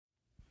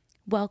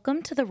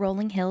Welcome to the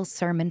Rolling Hills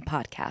Sermon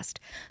Podcast.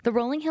 The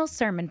Rolling Hills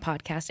Sermon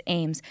Podcast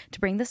aims to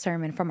bring the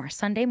sermon from our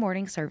Sunday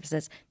morning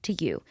services to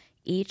you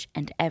each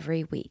and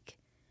every week.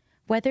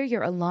 Whether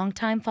you're a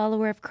longtime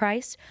follower of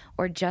Christ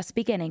or just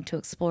beginning to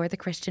explore the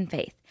Christian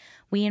faith,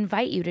 we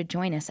invite you to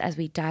join us as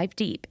we dive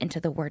deep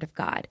into the Word of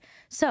God.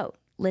 So,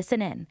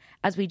 listen in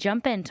as we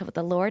jump into what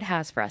the Lord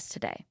has for us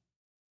today.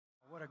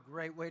 What a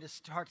great way to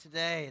start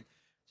today.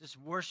 Just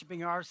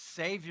worshiping our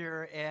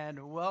Savior,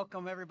 and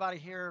welcome everybody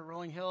here at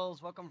Rolling Hills.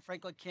 Welcome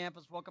Franklin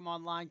campus. Welcome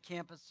online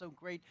campus. So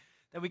great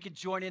that we could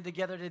join in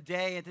together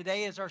today. And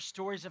today is our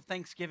Stories of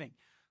Thanksgiving.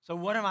 So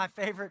one of my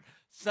favorite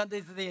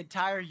Sundays of the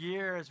entire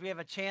year is we have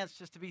a chance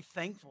just to be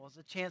thankful. It's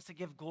a chance to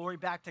give glory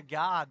back to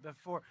God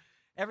before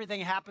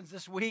everything happens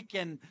this week.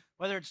 And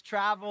whether it's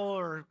travel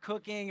or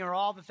cooking or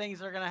all the things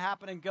that are going to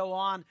happen and go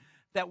on,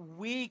 that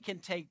we can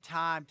take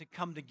time to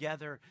come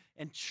together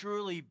and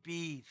truly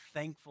be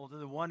thankful to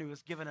the one who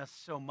has given us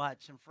so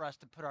much and for us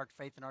to put our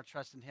faith and our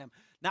trust in him.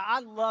 Now, I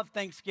love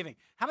Thanksgiving.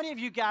 How many of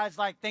you guys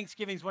like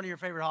Thanksgiving is one of your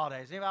favorite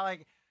holidays? Anybody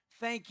like,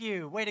 thank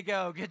you, way to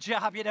go, good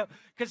job,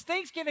 because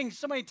Thanksgiving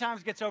so many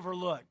times gets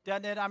overlooked,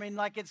 doesn't it? I mean,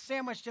 like it's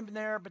sandwiched in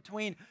there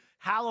between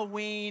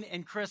Halloween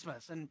and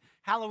Christmas. And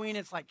Halloween,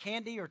 it's like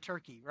candy or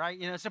turkey,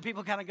 right? So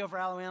people kind of go for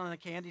Halloween on the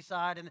candy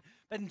side.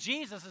 But in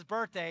Jesus'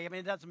 birthday, I mean,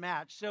 it doesn't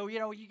match. So,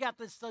 you got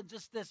this,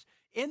 just this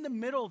in the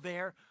middle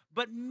there.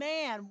 But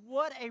man,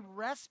 what a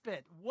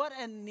respite, what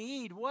a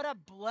need, what a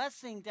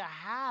blessing to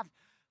have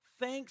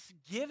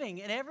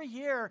Thanksgiving. And every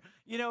year,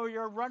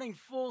 you're running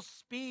full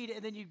speed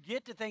and then you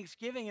get to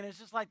Thanksgiving and it's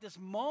just like this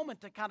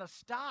moment to kind of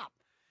stop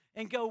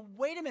and go,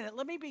 wait a minute,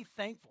 let me be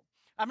thankful.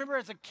 I remember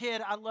as a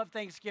kid, I loved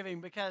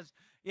Thanksgiving because,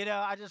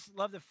 I just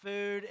love the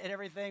food and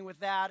everything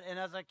with that. And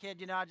as a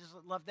kid, I just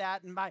loved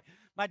that. And my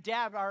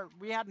dad,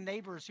 we had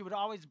neighbors who would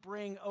always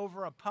bring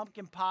over a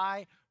pumpkin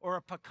pie or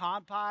a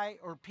pecan pie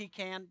or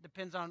pecan,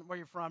 depends on where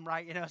you're from,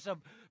 right? So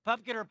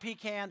pumpkin or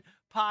pecan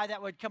pie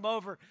that would come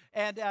over.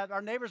 And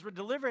our neighbors would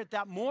deliver it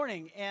that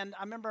morning. And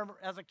I remember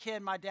as a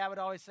kid, my dad would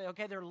always say,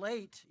 okay, they're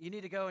late. You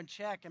need to go and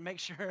check and make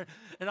sure.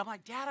 And I'm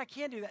like, Dad, I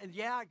can't do that. And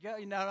yeah, go,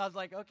 and I was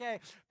like, okay.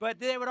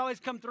 But they would always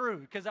come through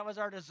because that was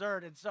our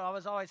dessert. And so I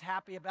was always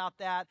happy about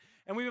that.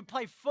 And we would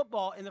play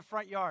football in the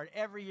front yard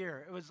every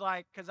year. It was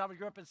like, because I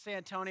grew up in San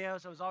Antonio,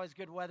 so it was always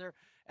good weather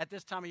at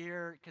this time of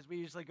year because we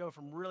usually go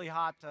from really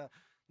hot to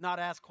not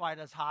as quite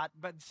as hot.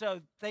 But so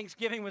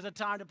Thanksgiving was a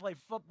time to play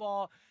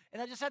football.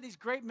 And I just had these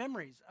great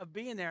memories of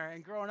being there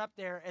and growing up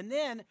there. And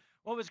then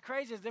what was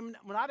crazy is then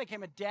when I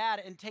became a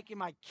dad and taking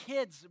my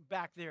kids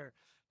back there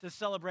to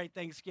celebrate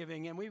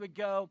Thanksgiving, and we would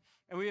go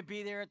and we would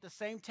be there at the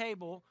same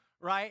table,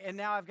 right? And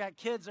now I've got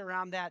kids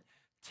around that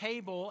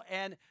table,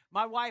 and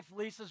my wife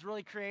Lisa's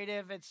really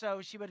creative, and so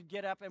she would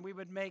get up and we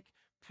would make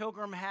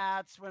pilgrim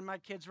hats when my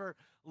kids were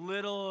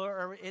little,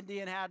 or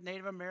Indian hat,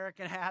 Native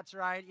American hats,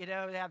 right? They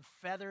had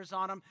feathers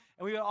on them,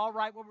 and we would all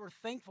write what we were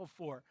thankful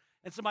for.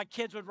 And so my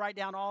kids would write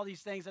down all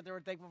these things that they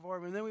were thankful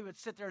for, and then we would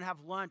sit there and have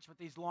lunch with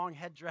these long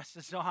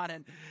headdresses on,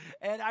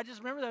 and I just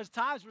remember those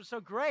times were so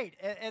great.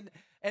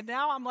 And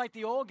now I'm like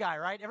the old guy,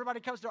 right?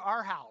 Everybody comes to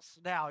our house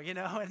now,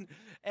 and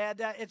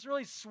it's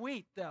really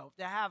sweet though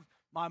to have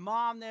my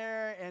mom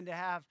there and to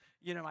have,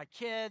 my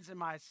kids and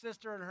my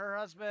sister and her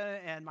husband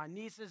and my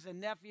nieces and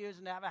nephews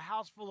and to have a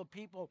house full of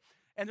people.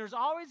 And there's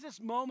always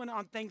this moment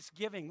on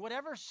Thanksgiving,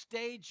 whatever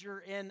stage you're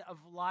in of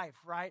life,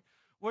 right?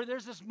 Where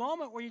there's this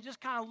moment where you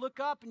just kind of look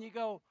up and you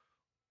go,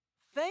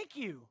 thank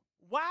you.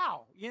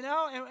 Wow.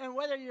 And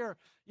whether you're,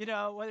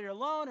 whether you're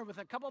alone or with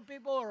a couple of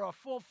people or a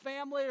full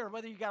family or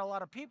whether you got a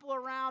lot of people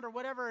around or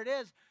whatever it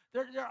is,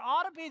 there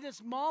ought to be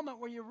this moment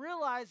where you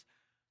realize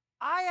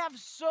I have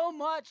so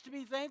much to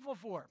be thankful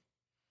for,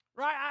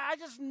 right? I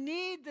just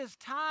need this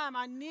time.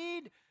 I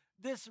need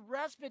this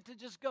respite to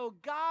just go,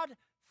 God,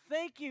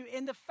 thank you.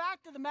 And the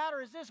fact of the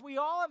matter is this, we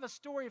all have a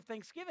story of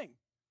Thanksgiving.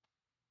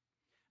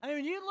 I mean,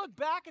 when you look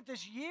back at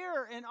this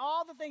year and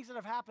all the things that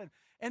have happened,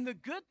 and the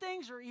good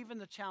things or even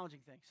the challenging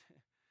things,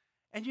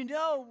 and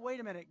wait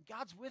a minute,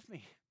 God's with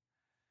me.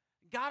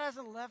 God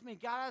hasn't left me.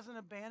 God hasn't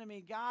abandoned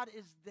me. God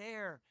is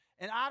there.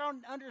 And I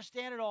don't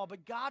understand it all,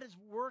 but God is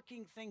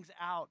working things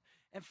out.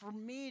 And for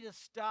me to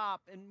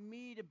stop and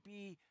me to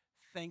be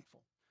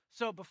thankful.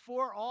 So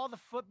before all the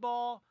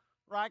football,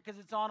 right, because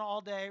it's on all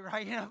day,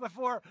 right?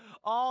 Before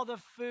all the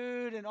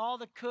food and all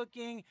the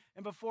cooking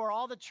and before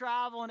all the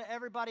travel and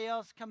everybody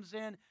else comes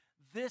in,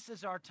 this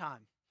is our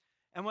time.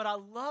 And what I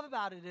love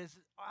about it is,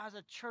 as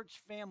a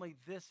church family,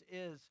 this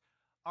is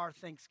our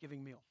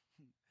Thanksgiving meal.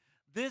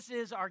 This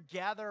is our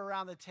gather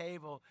around the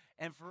table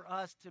and for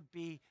us to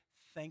be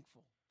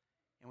thankful.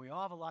 And we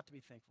all have a lot to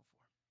be thankful for.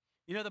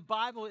 The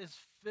Bible is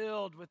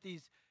filled with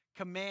these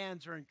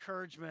commands or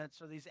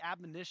encouragements or these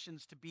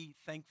admonitions to be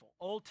thankful.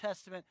 Old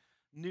Testament,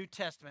 New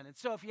Testament. And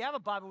so if you have a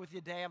Bible with you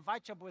today, I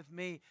invite you up with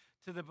me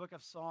to the book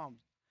of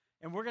Psalms.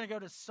 And we're going to go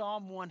to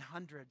Psalm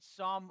 100.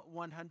 Psalm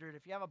 100.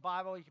 If you have a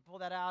Bible, you can pull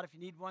that out. If you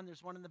need one,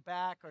 there's one in the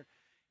back. Or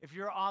if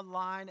you're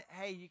online,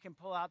 hey, you can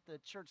pull out the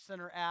Church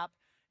Center app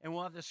and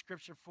we'll have the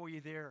scripture for you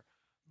there.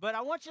 But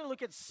I want you to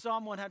look at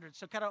Psalm 100.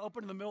 So kind of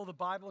open in the middle of the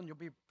Bible, and you'll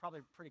be probably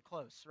pretty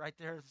close. Right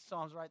there, the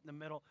Psalm's right in the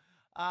middle.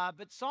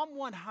 But Psalm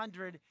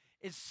 100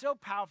 is so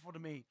powerful to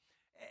me.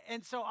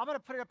 And so I'm going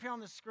to put it up here on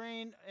the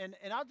screen, and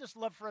I'd just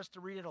love for us to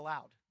read it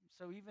aloud.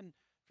 So even if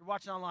you're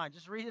watching online,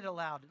 just read it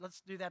aloud.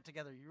 Let's do that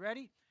together. You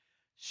ready?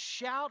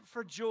 Shout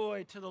for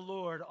joy to the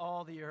Lord,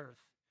 all the earth.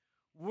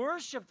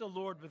 Worship the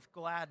Lord with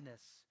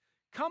gladness.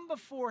 Come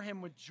before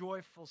him with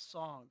joyful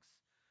songs.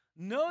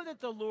 Know that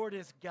the Lord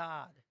is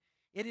God.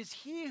 It is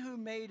he who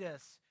made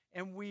us,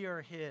 and we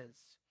are his.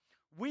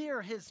 We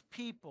are his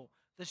people,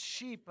 the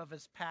sheep of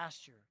his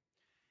pasture.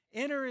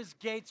 Enter his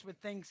gates with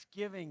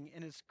thanksgiving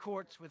and his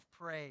courts with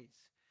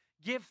praise.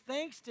 Give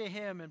thanks to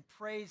him and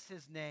praise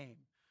his name.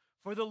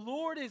 For the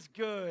Lord is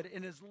good,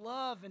 and his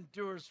love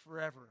endures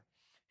forever.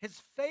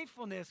 His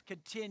faithfulness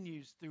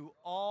continues through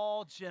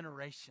all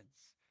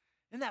generations.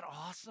 Isn't that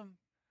awesome?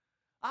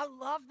 I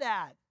love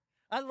that.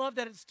 I love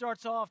that it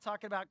starts off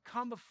talking about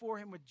come before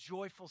him with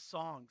joyful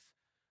songs.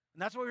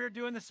 And that's what we were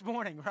doing this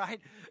morning, right?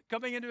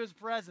 Coming into his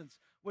presence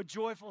with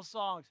joyful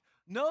songs.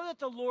 Know that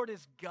the Lord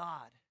is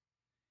God.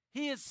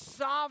 He is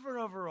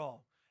sovereign over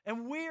all,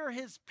 and we are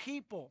his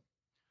people.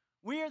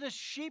 We are the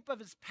sheep of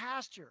his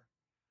pasture,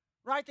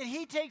 right? That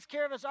he takes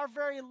care of us. Our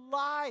very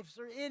lives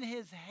are in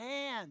his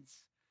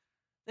hands.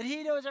 That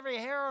he knows every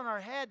hair on our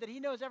head, that he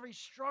knows every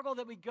struggle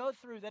that we go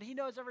through, that he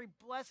knows every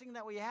blessing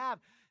that we have,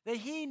 that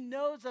he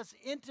knows us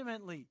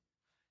intimately.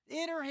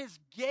 Enter his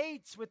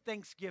gates with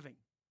thanksgiving.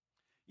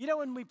 You know,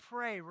 when we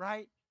pray,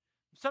 right?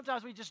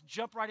 Sometimes we just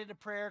jump right into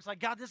prayer. It's like,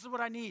 God, this is what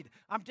I need.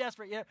 I'm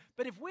desperate. Yeah.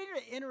 But if we were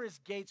to enter his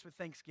gates with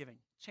thanksgiving,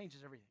 it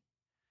changes everything.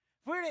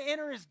 If we were to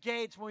enter his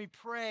gates when we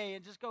pray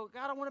and just go,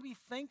 God, I want to be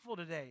thankful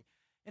today,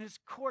 and his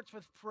courts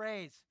with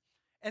praise.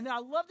 And I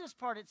love this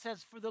part. It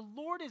says, for the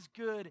Lord is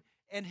good,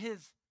 and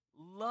his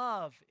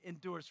love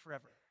endures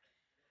forever.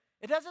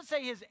 It doesn't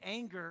say his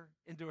anger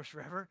endures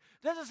forever.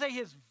 It doesn't say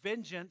his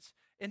vengeance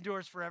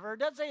endures forever. It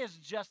doesn't say his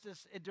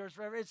justice endures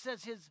forever. It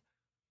says his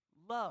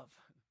love.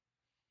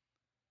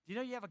 Do you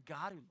know you have a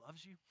God who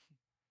loves you?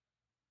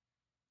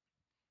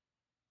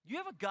 You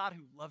have a God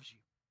who loves you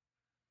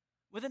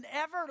with an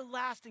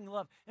everlasting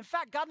love. In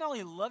fact, God not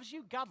only loves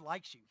you, God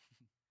likes you.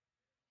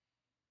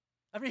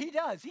 I mean, he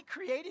does. He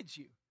created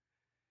you.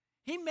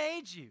 He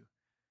made you.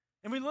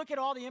 And we look at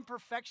all the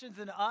imperfections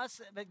in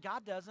us, but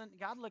God doesn't.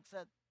 God looks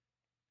at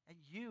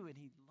you and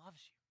he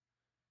loves you.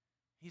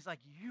 He's like,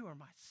 you are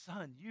my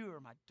son. You are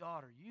my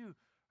daughter. You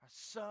are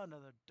son or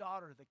the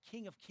daughter of the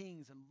King of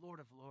Kings and Lord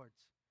of Lords.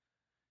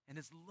 And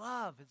his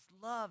love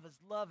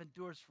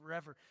endures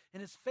forever.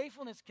 And his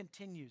faithfulness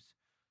continues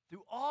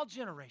through all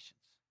generations.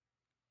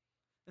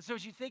 And so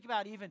as you think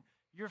about even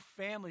your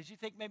families, you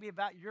think maybe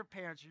about your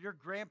parents or your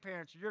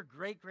grandparents or your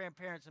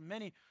great-grandparents and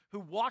many who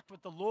walked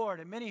with the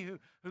Lord and many who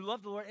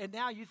loved the Lord. And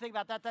now you think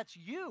about that, that's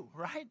you,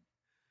 right?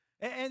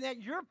 And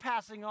that you're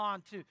passing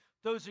on to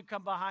those who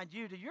come behind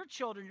you, to your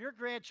children, your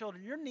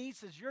grandchildren, your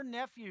nieces, your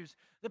nephews,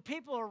 the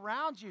people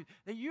around you,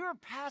 that you're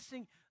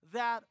passing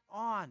that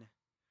on.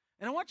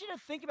 And I want you to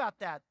think about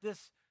that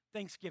this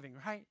Thanksgiving,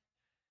 right?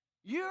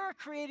 You're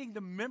creating the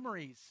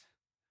memories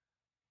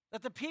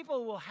that the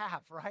people will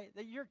have, right?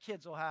 That your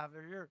kids will have,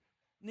 or your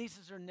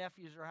nieces or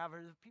nephews will have,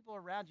 or the people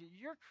around you.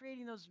 You're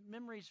creating those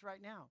memories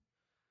right now.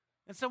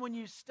 And so when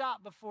you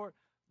stop before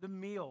the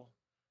meal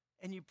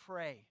and you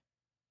pray,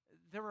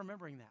 they're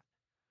remembering that.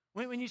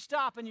 When you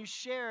stop and you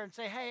share and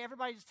say, hey,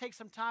 everybody just take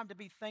some time to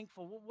be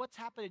thankful. What's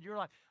happened in your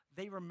life?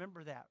 They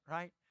remember that,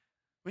 right?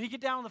 When you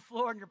get down on the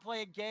floor and you're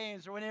playing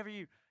games, or whenever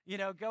you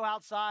go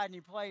outside and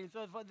you play,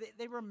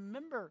 they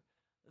remember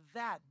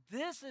that.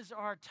 This is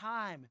our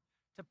time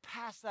to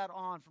pass that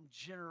on from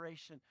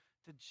generation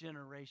to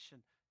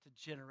generation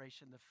to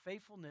generation, the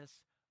faithfulness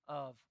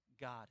of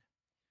God.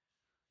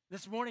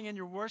 This morning in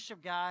your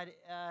worship guide,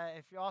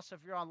 if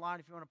you're online,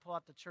 if you want to pull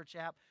out the church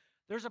app,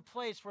 there's a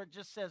place where it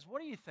just says,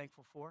 what are you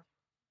thankful for?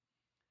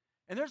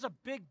 And there's a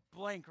big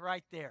blank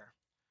right there.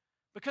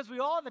 Because we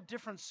all have a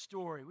different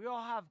story. We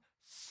all have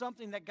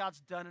something that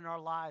God's done in our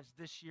lives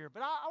this year.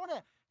 But I want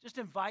to just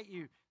invite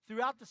you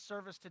throughout the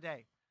service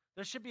today.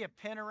 There should be a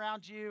pen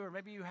around you, or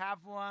maybe you have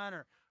one,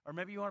 or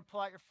maybe you want to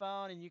pull out your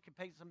phone and you can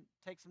take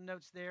some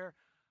notes there.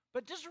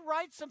 But just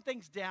write some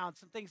things down,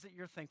 some things that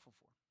you're thankful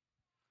for.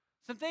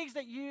 Some things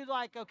that you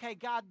like, okay,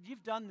 God,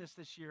 you've done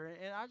this year,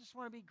 and I just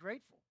want to be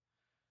grateful.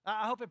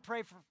 I hope and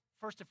pray for,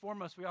 first and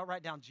foremost, we all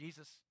write down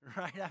Jesus,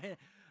 right?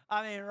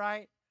 I mean,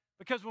 right?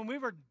 Because when we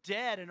were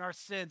dead in our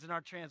sins and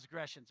our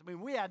transgressions,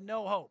 we had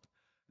no hope,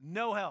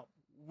 no help.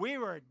 We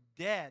were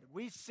dead.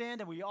 We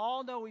sinned, and we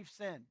all know we've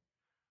sinned.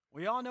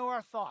 We all know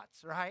our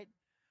thoughts, right?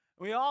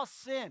 We all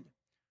sinned.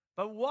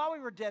 But while we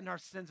were dead in our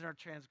sins and our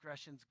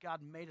transgressions,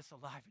 God made us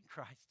alive in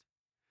Christ.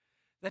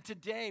 That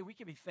today we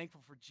can be thankful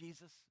for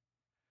Jesus.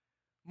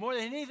 More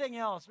than anything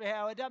else,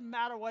 it doesn't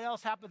matter what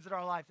else happens in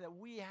our life, that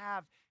we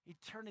have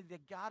eternity,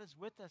 that God is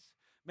with us.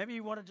 Maybe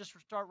you want to just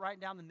start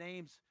writing down the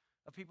names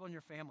of people in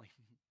your family.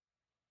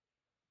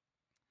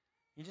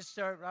 You just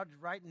start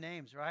writing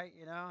names, right?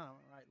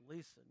 Right,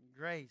 Lisa and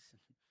Grace and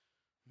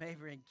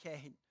Mabry and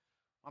Kate.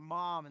 my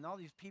mom, and all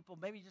these people.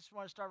 Maybe you just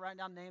want to start writing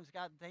down names.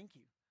 God, thank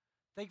you.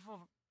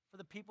 Thankful for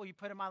the people you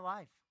put in my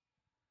life.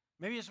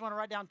 Maybe you just want to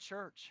write down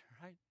church,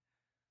 right?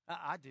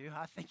 I do.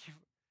 I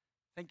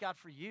thank God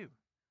for you.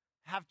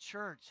 Have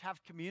church,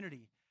 have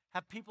community,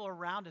 have people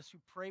around us who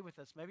pray with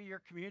us. Maybe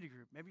your community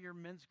group, maybe your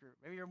men's group,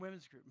 maybe your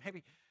women's group,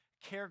 maybe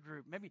care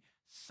group, maybe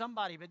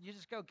somebody, but you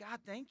just go, God,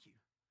 thank you.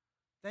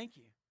 Thank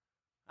you.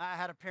 I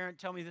had a parent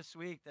tell me this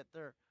week that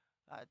their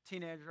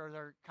teenager or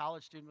their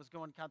college student was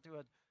going kind of through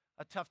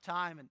a tough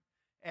time,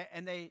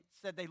 and they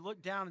said they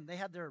looked down and they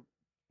had their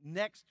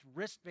next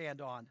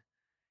wristband on,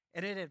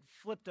 and it had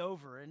flipped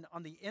over, and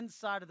on the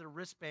inside of the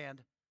wristband,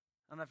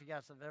 I don't know if you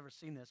guys have ever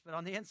seen this, but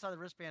on the inside of the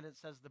wristband, it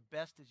says, the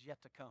best is yet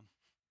to come.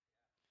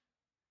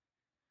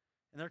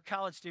 And their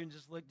college student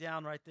just looked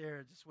down right there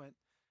and just went,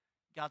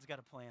 God's got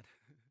a plan.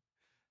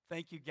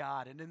 Thank you,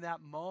 God. And in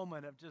that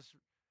moment of just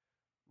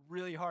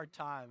really hard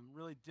time,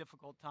 really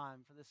difficult time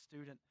for this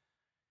student,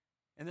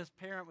 and this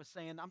parent was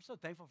saying, I'm so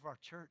thankful for our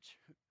church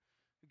who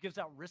gives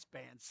out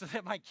wristbands so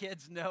that my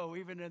kids know,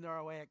 even in their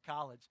away at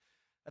college,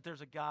 that there's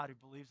a God who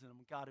believes in them,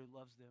 a God who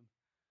loves them.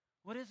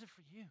 What is it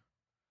for you?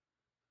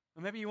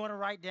 Or maybe you want to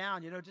write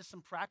down, just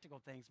some practical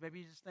things. Maybe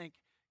you just think,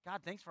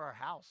 God, thanks for our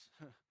house.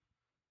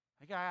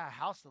 I got a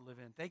house to live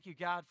in. Thank you,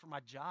 God, for my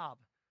job.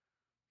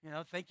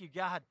 Thank you,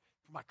 God,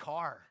 for my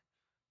car.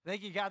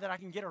 Thank you, God, that I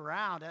can get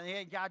around. And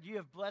hey, God, you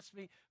have blessed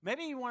me.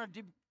 Maybe you want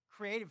to do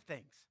creative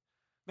things.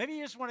 Maybe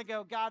you just want to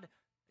go, God,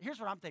 here's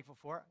what I'm thankful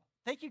for.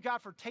 Thank you,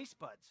 God, for taste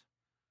buds.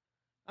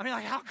 I mean,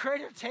 like, how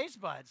great are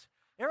taste buds?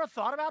 You ever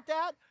thought about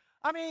that?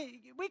 I mean,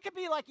 we could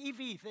be like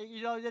EV,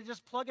 they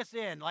just plug us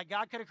in. Like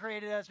God could have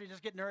created us. We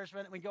just get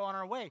nourishment and we go on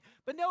our way.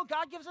 But no,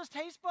 God gives us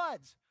taste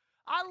buds.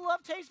 I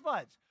love taste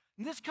buds.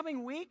 And this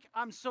coming week,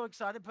 I'm so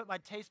excited to put my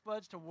taste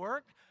buds to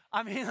work.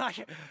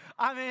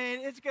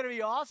 It's going to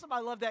be awesome.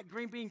 I love that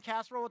green bean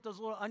casserole with those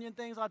little onion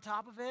things on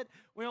top of it.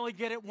 We only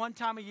get it one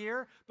time a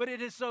year, but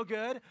it is so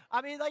good.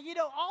 All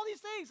these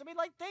things.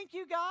 Thank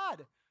you,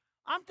 God.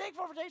 I'm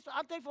thankful for taste.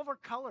 I'm thankful for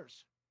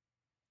colors.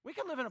 We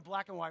can live in a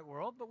black and white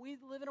world, but we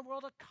live in a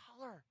world of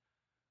color.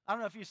 I don't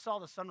know if you saw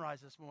the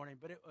sunrise this morning,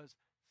 but it was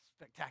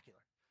spectacular,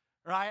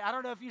 right? I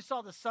don't know if you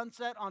saw the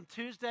sunset on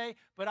Tuesday,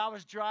 but I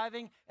was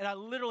driving, and I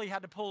literally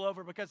had to pull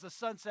over because the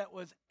sunset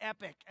was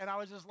epic. And I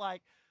was just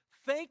like,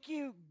 thank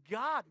you,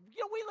 God.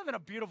 We live in a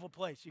beautiful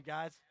place, you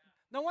guys.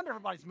 No wonder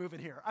everybody's moving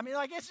here.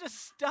 It's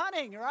just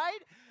stunning, right?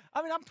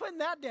 I'm putting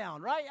that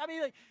down, right?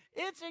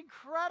 It's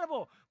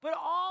incredible. But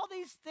all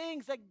these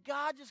things that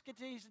God just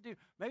continues to do.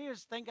 Maybe you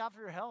just thank God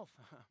for your health.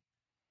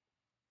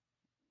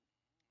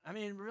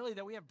 Really,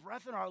 that we have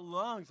breath in our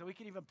lungs, that we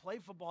can even play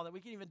football, that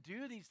we can even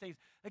do these things.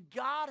 That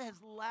God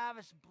has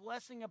lavished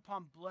blessing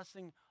upon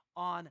blessing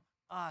on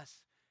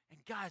us. And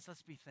guys,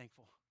 let's be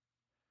thankful.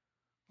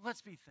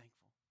 Let's be thankful.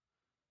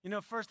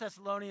 1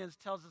 Thessalonians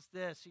tells us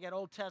this. You got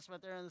Old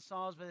Testament there in the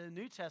Psalms, but in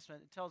the New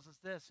Testament, it tells us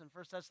this. In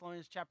 1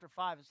 Thessalonians chapter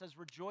 5, it says,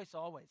 rejoice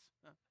always.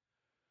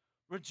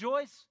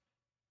 Rejoice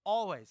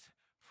always.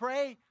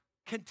 Pray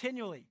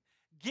continually.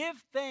 Give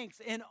thanks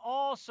in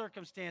all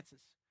circumstances.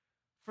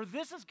 For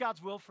this is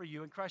God's will for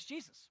you in Christ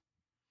Jesus.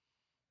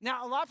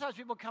 Now, a lot of times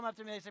people come up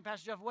to me and they say,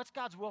 Pastor Jeff, what's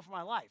God's will for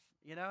my life?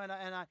 And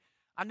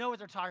I know what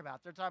they're talking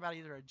about. They're talking about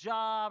either a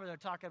job or they're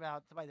talking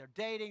about somebody they're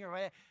dating or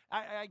whatever.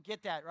 I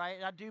get that, right?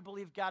 And I do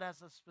believe God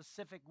has a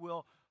specific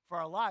will for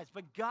our lives.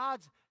 But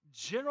God's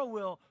general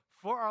will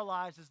for our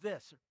lives is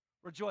this: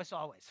 rejoice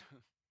always.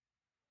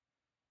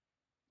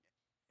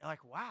 You're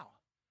like, wow.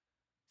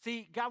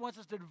 See, God wants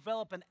us to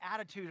develop an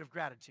attitude of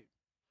gratitude,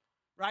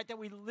 right? That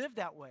we live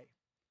that way.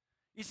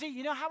 You see,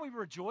 you know how we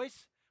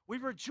rejoice? We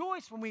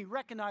rejoice when we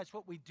recognize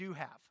what we do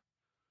have.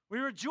 We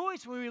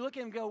rejoice when we look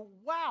at it and go,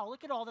 wow,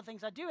 look at all the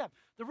things I do have.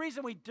 The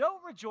reason we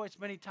don't rejoice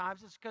many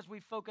times is because we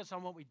focus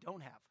on what we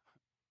don't have.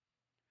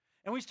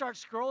 And we start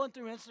scrolling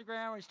through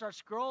Instagram, or we start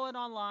scrolling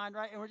online,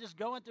 right? And we're just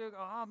going through,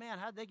 oh man,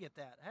 how'd they get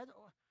that?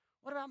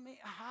 What about me?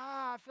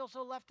 I feel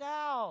so left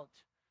out.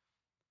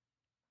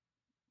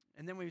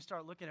 And then when we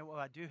start looking at what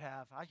I do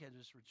have, I can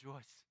just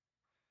rejoice.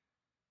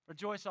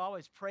 Rejoice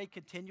always. Pray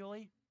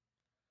continually.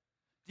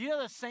 Do you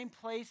know the same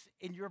place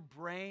in your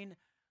brain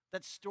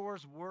that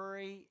stores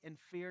worry and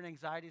fear and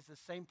anxiety is the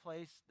same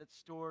place that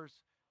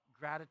stores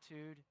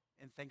gratitude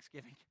and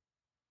thanksgiving?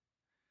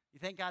 You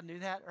think God knew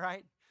that,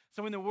 right?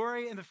 So when the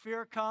worry and the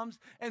fear comes,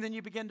 and then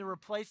you begin to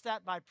replace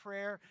that by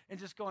prayer and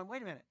just going,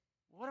 wait a minute,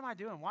 what am I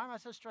doing? Why am I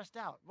so stressed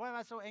out? Why am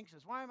I so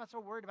anxious? Why am I so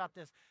worried about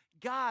this?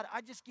 God, I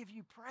just give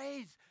you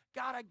praise.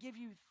 God, I give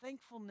you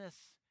thankfulness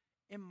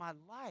in my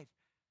life.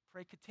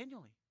 Pray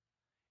continually.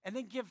 And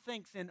then give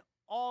thanks in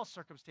all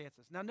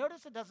circumstances. Now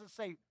notice it doesn't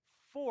say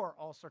for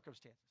all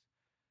circumstances.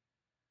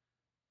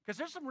 Because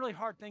there's some really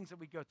hard things that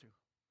we go through.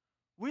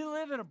 We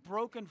live in a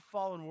broken,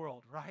 fallen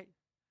world, right?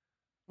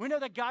 We know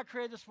that God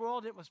created this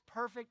world, it was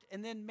perfect,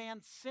 and then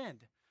man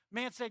sinned.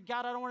 Man said,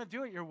 God, I don't want to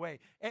do it your way.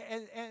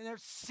 And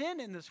there's sin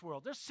in this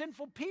world. There's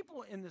sinful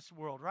people in this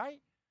world,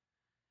 right?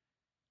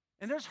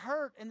 And there's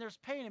hurt and there's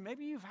pain, and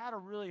maybe you've had a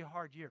really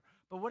hard year.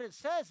 But what it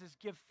says is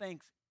give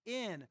thanks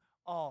in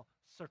all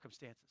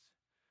circumstances.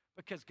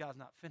 Because God's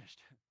not finished.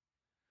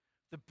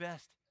 The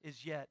best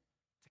is yet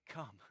to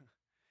come.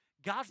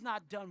 God's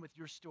not done with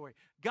your story.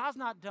 God's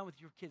not done with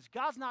your kids.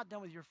 God's not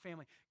done with your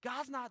family.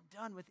 God's not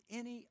done with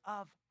any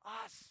of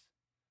us.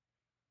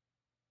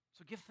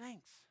 So give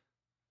thanks.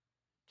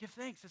 Give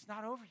thanks. It's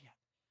not over yet.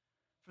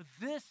 For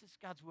this is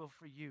God's will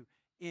for you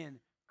in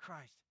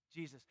Christ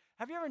Jesus.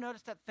 Have you ever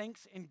noticed that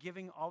thanks and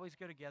giving always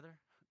go together?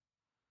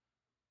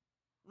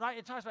 Right?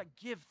 It talks about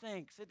give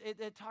thanks.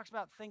 It talks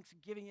about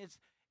thanksgiving.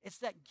 It's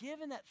that give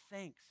and that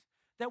thanks.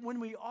 That when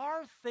we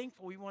are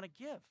thankful, we want to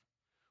give.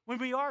 When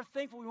we are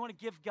thankful, we want to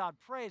give God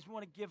praise. We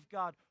want to give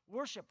God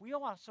worship. We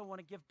also want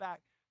to give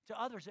back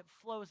to others. It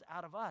flows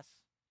out of us.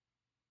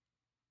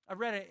 I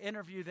read an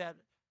interview that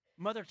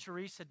Mother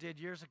Teresa did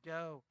years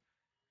ago,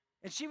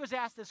 and she was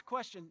asked this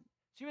question.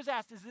 She was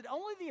asked, is it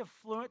only the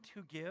affluent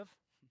who give?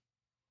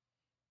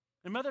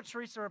 And Mother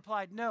Teresa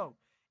replied, no,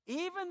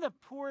 even the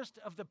poorest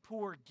of the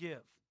poor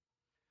give.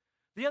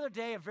 The other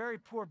day, a very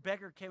poor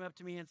beggar came up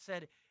to me and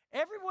said,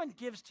 everyone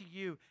gives to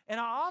you, and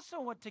I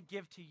also want to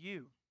give to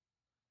you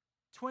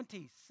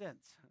 20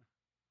 cents.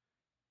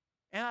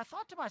 And I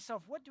thought to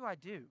myself, what do I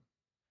do?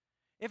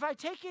 If I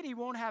take it, he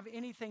won't have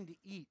anything to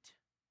eat.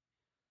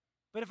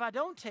 But if I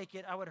don't take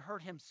it, I would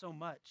hurt him so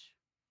much.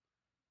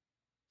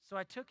 So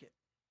I took it.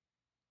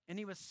 And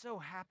he was so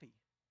happy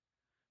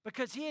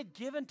because he had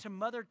given to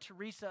Mother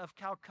Teresa of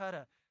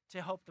Calcutta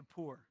to help the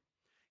poor.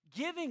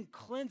 Giving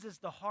cleanses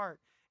the heart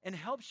and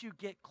helps you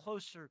get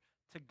closer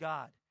to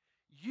God.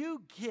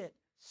 You get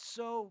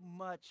so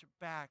much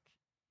back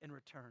in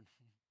return.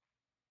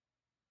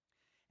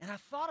 And I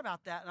thought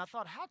about that, and I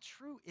thought, how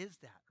true is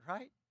that,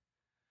 right?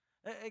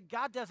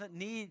 God doesn't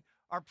need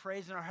our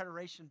praise and our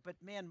adoration, but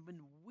man, when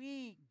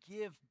we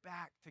give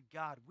back to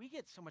God, we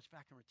get so much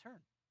back in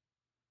return.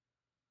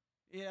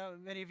 You know,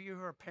 many of you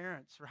who are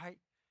parents, right?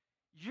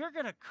 You're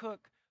going to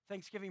cook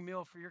Thanksgiving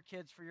meal for your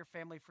kids, for your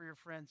family, for your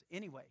friends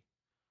anyway,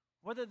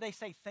 whether they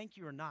say thank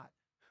you or not.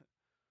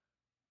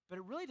 But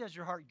it really does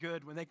your heart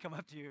good when they come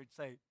up to you and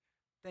say,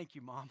 thank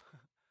you, Mom.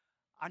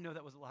 I know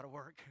that was a lot of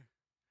work.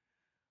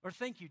 Or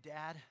thank you,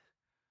 Dad,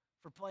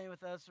 for playing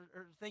with us.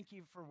 Or thank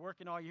you for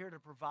working all year to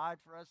provide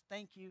for us.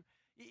 Thank you.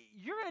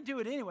 You're going to do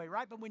it anyway,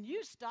 right? But when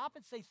you stop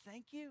and say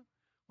thank you,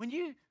 when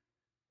you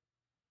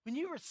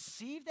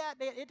receive that,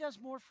 man, it does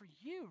more for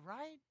you,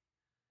 right?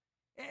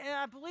 And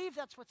I believe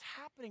that's what's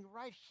happening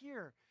right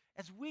here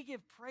as we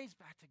give praise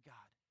back to God.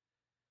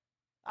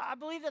 I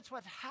believe that's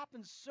what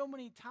happens so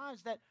many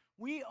times, that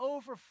we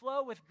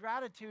overflow with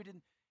gratitude,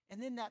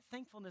 and then that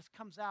thankfulness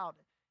comes out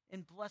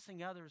in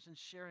blessing others and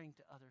sharing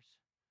to others.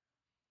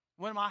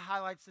 One of my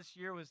highlights this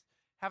year was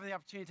having the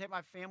opportunity to take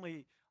my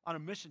family on a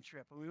mission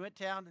trip. And we went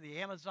down to the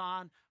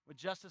Amazon with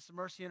Justice and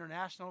Mercy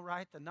International,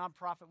 right? The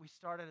nonprofit we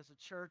started as a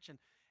church. And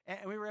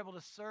we were able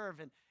to serve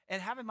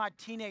and having my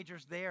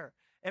teenagers there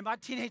and my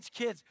teenage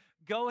kids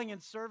going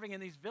and serving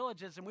in these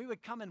villages. And we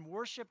would come and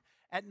worship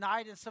at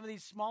night in some of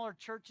these smaller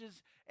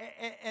churches.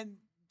 And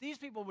these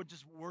people would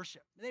just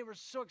worship. They were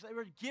so excited. They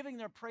were giving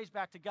their praise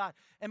back to God.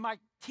 And my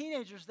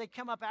teenagers, they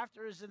come up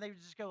after us and they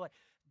would just go like,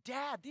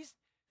 Dad, these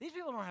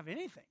people don't have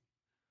anything.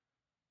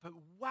 But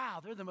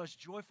wow, they're the most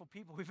joyful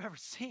people we've ever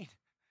seen.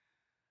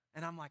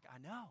 And I'm like, I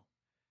know.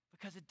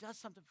 Because it does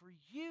something for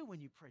you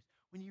when you praise.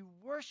 When you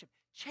worship,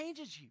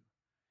 changes you.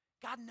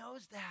 God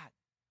knows that.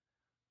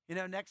 You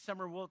know, next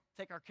summer we'll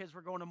take our kids.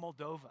 We're going to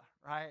Moldova,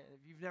 right?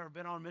 If you've never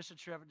been on a mission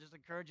trip, I just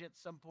encourage you at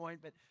some point.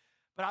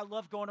 But I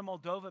love going to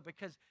Moldova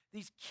because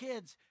these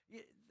kids,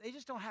 they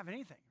just don't have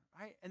anything,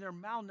 right? And they're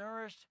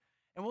malnourished.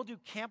 And we'll do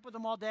camp with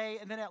them all day.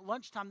 And then at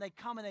lunchtime, they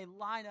come and they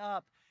line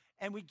up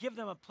and we give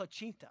them a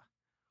placenta.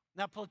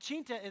 Now,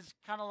 placenta is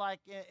kind of like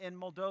in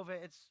Moldova,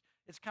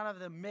 it's kind of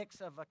the mix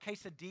of a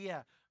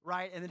quesadilla,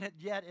 right? And then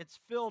yet it's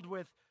filled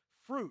with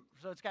fruit.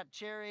 So it's got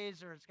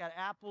cherries or it's got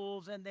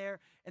apples in there,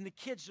 and the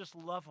kids just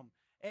love them.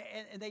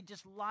 And they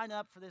just line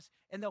up for this,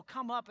 and they'll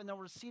come up and they'll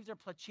receive their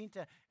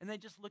placenta, and they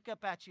just look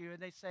up at you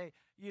and they say,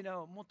 you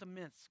know,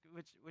 mulțumesc,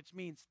 which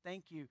means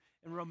thank you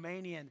in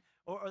Romanian,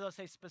 or they'll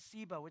say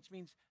spasiba, which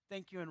means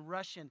thank you in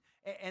Russian,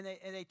 and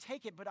they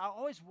take it. But I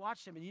always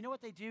watch them, and you know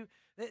what they do?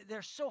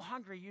 They're so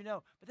hungry, you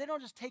know, but they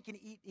don't just take and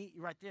eat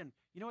right then.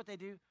 You know what they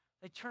do?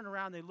 They turn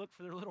around, they look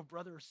for their little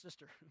brother or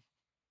sister.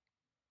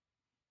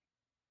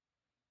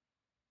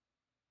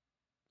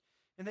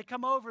 And they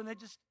come over and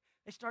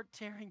they start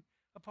tearing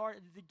apart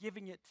and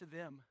giving it to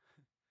them.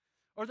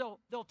 Or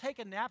they'll take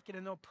a napkin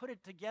and they'll put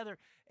it together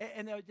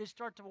and they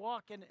start to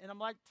walk. And I'm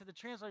like to the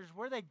translators,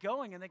 where are they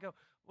going? And they go,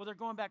 well, they're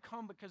going back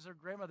home because their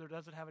grandmother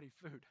doesn't have any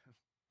food.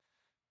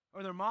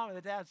 Or their mom and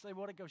their dad, so they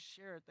want to go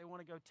share it. They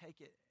want to go take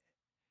it.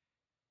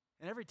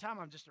 And every time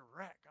I'm just a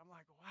wreck. I'm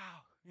like,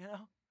 wow, you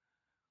know?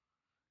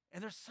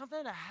 And there's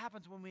something that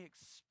happens when we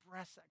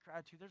express that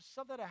gratitude. There's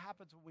something that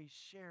happens when we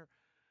share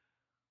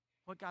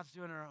what God's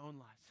doing in our own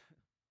lives.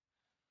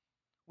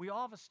 We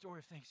all have a story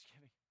of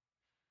Thanksgiving.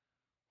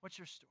 What's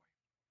your story?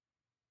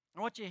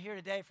 I want you to hear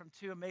today from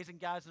two amazing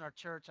guys in our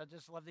church. I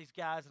just love these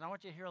guys, and I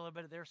want you to hear a little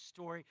bit of their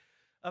story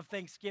of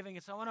Thanksgiving.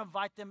 And so I want to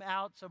invite them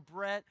out. So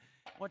Brett,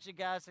 I want you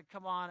guys to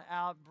come on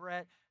out,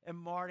 Brett and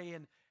Marty.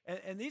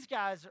 And these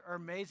guys are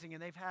amazing,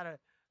 and they've had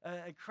an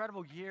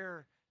incredible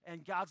year,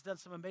 and God's done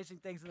some amazing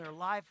things in their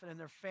life and in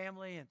their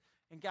family.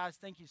 And guys,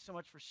 thank you so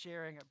much for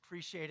sharing. I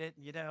appreciate it,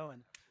 and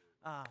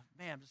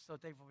man, I'm just so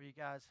thankful for you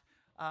guys.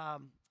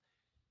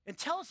 And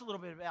tell us a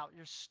little bit about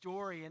your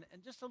story and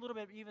just a little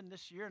bit even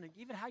this year and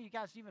even how you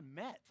guys even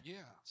met. Yeah,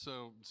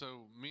 so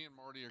me and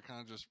Marty are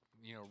kind of just,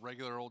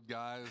 regular old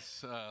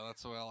guys.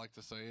 That's the way I like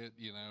to say it,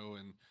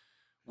 and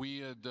we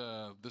had,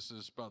 this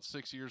is about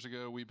 6 years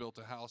ago, we built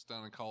a house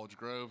down in College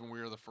Grove, and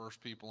we were the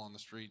first people on the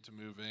street to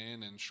move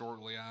in. And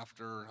shortly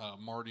after,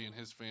 Marty and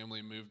his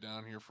family moved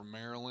down here from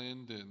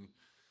Maryland, and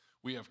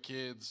we have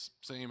kids,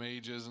 same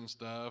ages and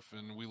stuff,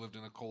 and we lived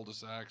in a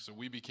cul-de-sac, so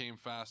we became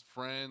fast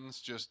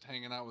friends, just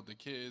hanging out with the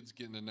kids,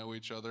 getting to know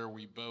each other.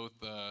 We both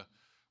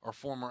are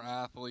former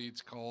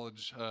athletes,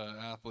 college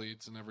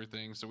athletes and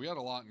everything, so we had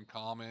a lot in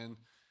common.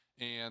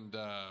 And,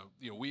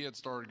 we had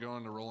started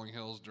going to Rolling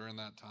Hills during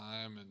that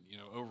time, and,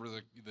 over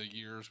the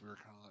years, we were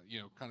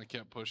kind of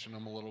kept pushing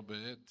them a little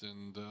bit,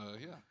 and,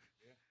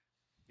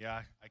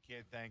 Yeah, I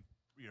can't thank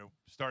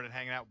started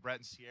hanging out with Brett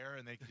and Sierra,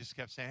 and they just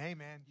kept saying, "Hey,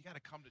 man, you got to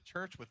come to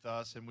church with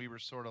us." And we were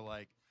sort of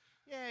like,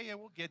 yeah,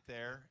 we'll get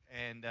there.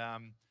 And,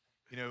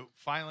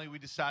 finally we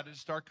decided to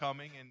start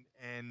coming,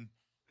 and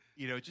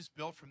it just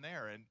built from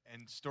there.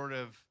 And sort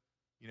of,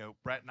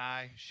 Brett and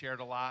I shared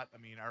a lot. I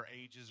mean, our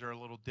ages are a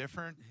little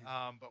different,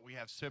 but we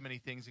have so many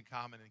things in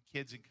common and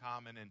kids in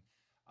common.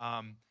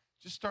 And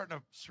just starting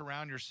to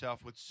surround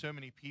yourself with so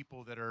many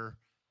people that are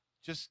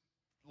just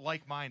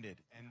like-minded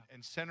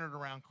and centered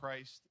around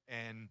Christ,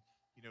 and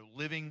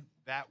living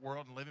that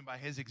world and living by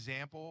his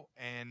example.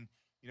 And,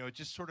 it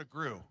just sort of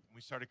grew.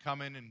 We started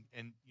coming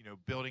and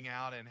building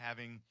out and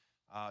having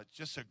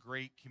just a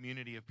great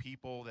community of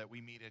people that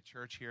we meet at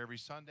church here every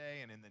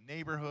Sunday and in the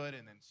neighborhood,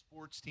 and then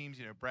sports teams.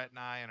 Brett and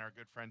I and our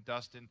good friend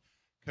Dustin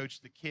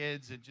coached the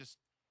kids, and just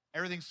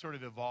everything sort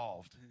of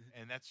evolved.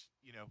 And that's,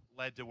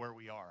 led to where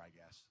we are, I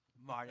guess.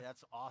 Marty,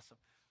 that's awesome.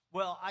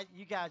 Well,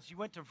 you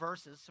went to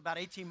Versus about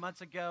 18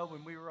 months ago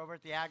when we were over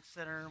at the Ag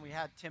Center, and we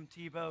had Tim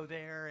Tebow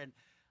there. And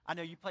I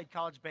know you played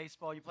college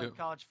baseball, you played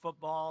college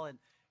football,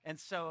 and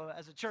so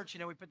as a church,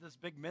 we put this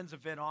big men's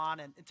event on.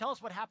 And tell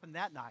us what happened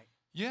that night.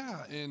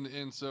 Yeah,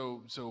 and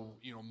so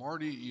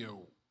Marty,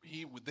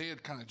 they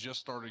had kind of just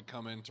started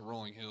coming to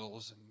Rolling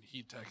Hills, and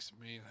he texted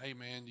me, "Hey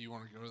man, do you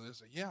want to go to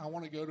this?" "Yeah, I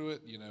want to go to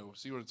it.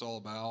 See what it's all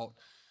about."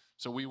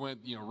 So we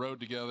went, rode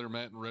together,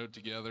 met and rode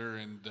together,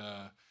 and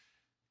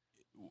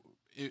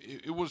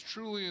it was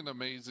truly an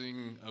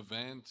amazing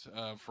event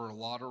for a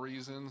lot of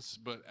reasons.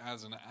 But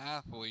as an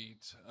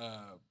athlete,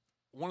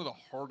 one of the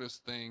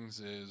hardest things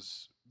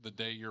is the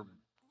day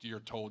you're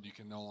told you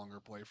can no longer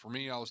play. For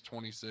me, I was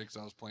 26.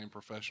 I was playing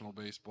professional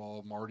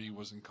baseball. Marty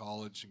was in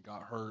college and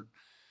got hurt.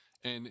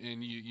 And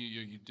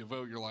you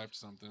devote your life to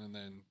something, and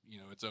then,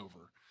 it's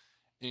over.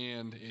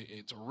 And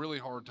it's a really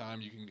hard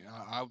time.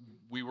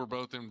 We were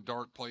both in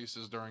dark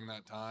places during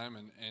that time.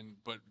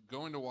 But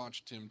going to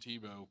watch Tim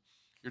Tebow,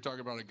 you're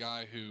talking about a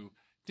guy who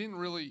didn't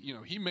really,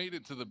 he made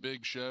it to the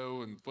big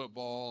show in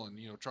football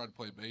and, tried to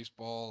play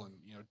baseball and,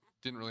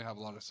 didn't really have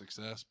a lot of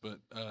success. But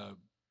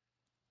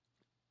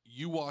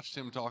you watched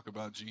him talk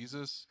about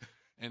Jesus,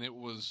 and it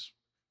was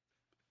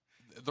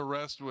the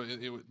rest.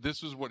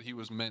 This was what he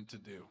was meant to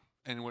do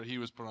and what he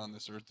was put on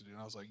this earth to do. And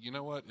I was like, you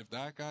know what? If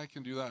that guy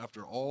can do that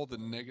after all the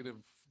negative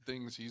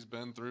things he's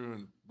been through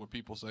and what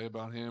people say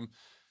about him,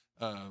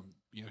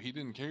 he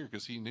didn't care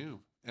because he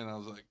knew. And I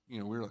was like,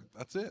 we were like,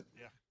 that's it.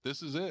 Yeah.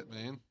 This is it,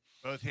 man.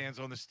 Both hands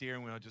on the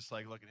steering wheel, just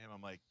like looking at him.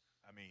 I'm like,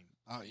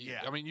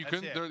 yeah. I mean, you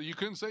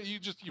couldn't say,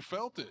 you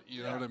felt it.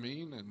 You know what I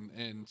mean?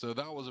 And so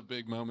that was a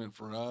big moment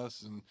for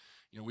us. And,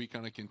 we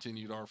kind of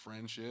continued our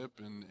friendship,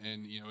 and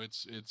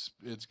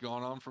it's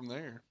gone on from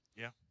there.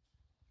 Yeah.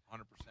 100%.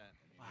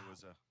 It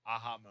was a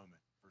aha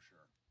moment for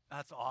sure.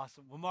 That's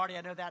awesome. Well, Marty,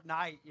 I know that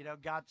night,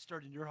 God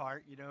stirred in your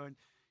heart, and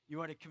you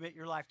wanted to commit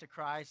your life to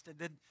Christ, and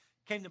then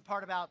came the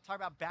part talk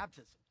about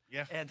baptism.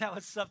 Yeah. And that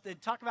was something.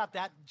 Talk about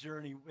that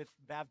journey with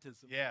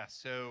baptism. Yeah.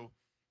 So,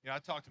 I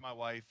talked to my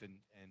wife, and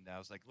I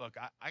was like, look,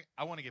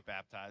 I want to get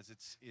baptized.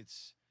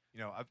 It's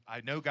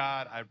I know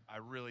God. I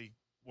really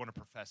want to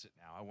profess it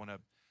now. I want to,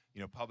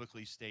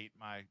 publicly state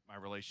my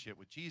relationship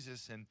with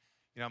Jesus. And,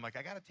 I'm like,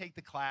 I got to take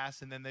the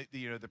class. And then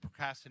the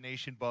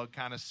procrastination bug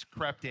kind of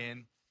crept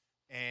in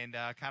and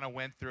kind of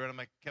went through it. I'm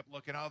like, kept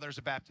looking, there's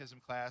a baptism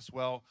class.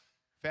 Well,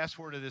 fast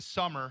forward to this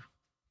summer,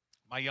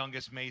 my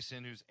youngest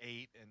Mason, who's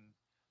 8, and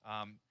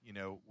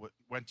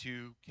went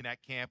to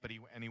Connect Camp,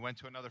 and he went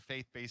to another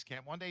faith-based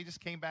camp. One day he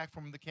just came back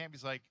from the camp.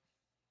 He's like,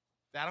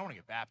 "Dad, I want to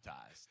get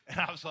baptized." And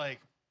I was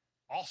like,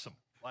 awesome.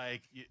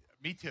 Like,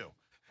 me too.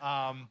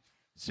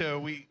 So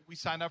we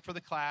signed up for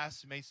the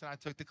class. Mason and I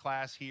took the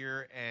class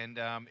here, and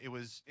it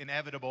was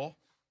inevitable.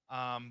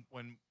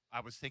 When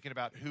I was thinking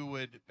about who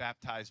would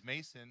baptize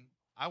Mason,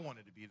 I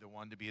wanted to be the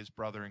one to be his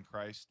brother in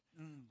Christ.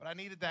 But I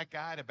needed that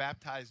guy to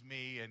baptize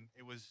me, and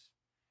it was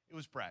it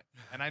was Brett.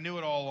 And I knew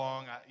it all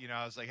along.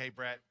 I was like, hey,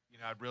 Brett,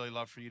 I'd really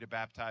love for you to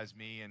baptize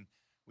me. And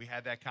we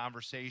had that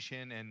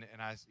conversation, and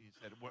he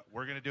said,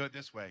 we're going to do it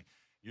this way.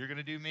 You're going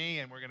to do me,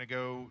 and we're going to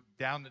go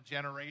down the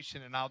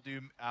generation, and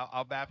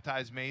I'll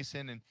baptize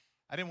Mason. And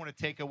I didn't want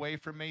to take away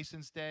from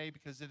Mason's day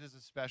because it is a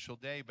special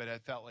day, but I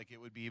felt like it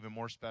would be even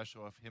more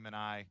special if him and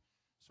I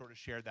sort of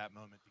shared that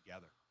moment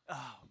together.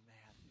 Oh,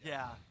 man.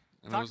 Yeah.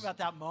 And Talk about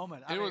that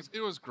moment.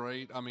 It was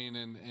great. I mean,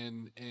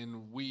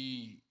 and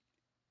we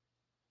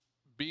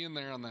being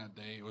there on that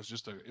day,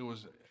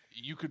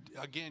 you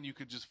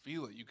could just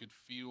feel it. You could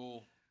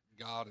feel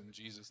God and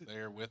Jesus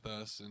there with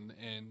us, and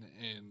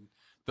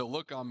the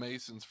look on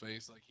Mason's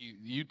face, like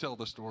you tell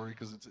the story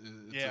because it's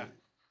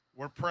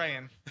we're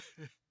praying.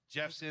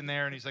 Jeff's in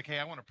there, and he's like, hey,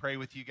 I want to pray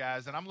with you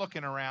guys. And I'm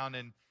looking around,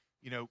 and,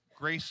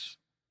 Grace,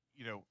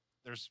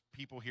 there's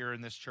people here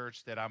in this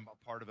church that I'm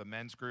a part of a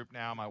men's group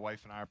now. My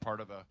wife and I are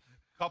part of a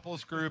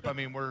couples group. I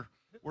mean,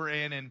 we're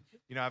in, and,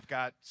 I've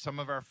got some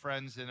of our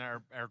friends in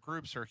our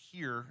groups are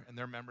here, and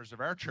they're members of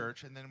our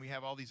church. And then we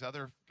have all these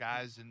other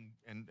guys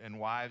and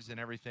wives and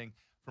everything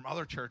from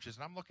other churches.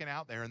 And I'm looking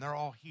out there, and they're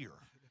all here.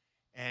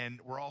 And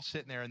we're all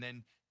sitting there, and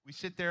then we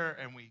sit there,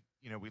 and we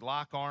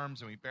lock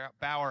arms, and we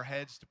bow our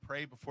heads to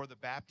pray before the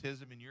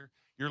baptism, and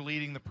you're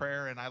leading the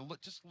prayer, and I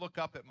look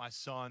up at my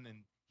son, and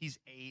he's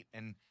 8,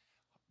 and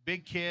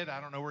big kid,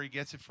 I don't know where he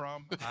gets it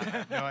from. I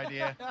have no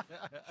idea.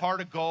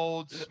 Heart of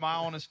gold,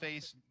 smile on his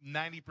face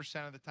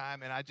 90% of the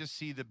time, and I just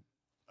see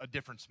a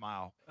different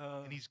smile,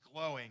 and he's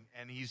glowing,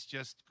 and he's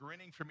just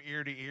grinning from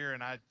ear to ear,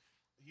 and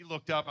he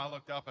looked up, I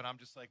looked up, and I'm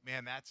just like,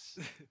 man,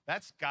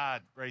 that's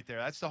God right there.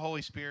 That's the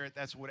Holy Spirit.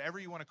 That's whatever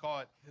you want to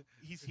call it.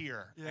 He's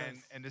here. Yes.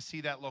 And to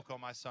see that look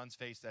on my son's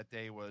face that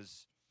day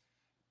was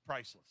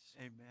priceless.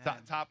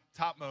 Amen.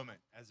 Top moment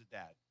as a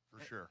dad,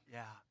 for sure.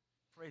 Yeah.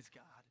 Praise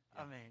God.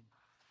 Yeah. I mean.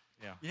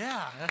 Yeah.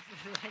 Yeah.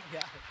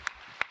 Yeah.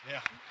 Yeah.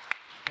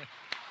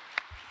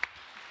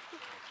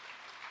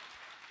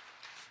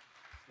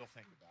 Still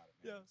think about it,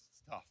 man. Yeah.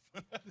 It's tough.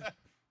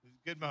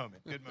 Good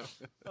moment. Good moment.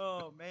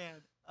 Oh,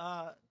 man.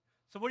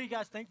 So what are you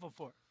guys thankful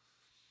for?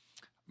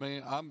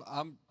 Man,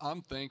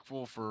 I'm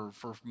thankful for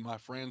my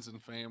friends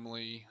and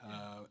family,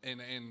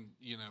 and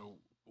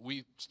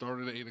we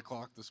started at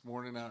 8:00 this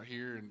morning out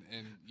here, and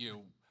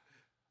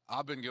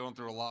I've been going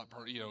through a lot,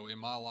 in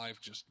my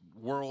life, just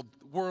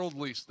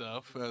worldly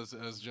stuff,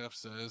 as Jeff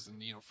says,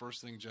 and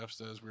first thing Jeff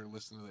says, we were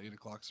listening to the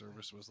 8:00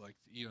 service was like,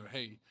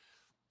 hey,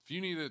 if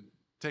you need to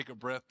take a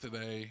breath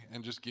today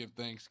and just give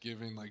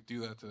thanksgiving, like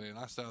do that today. And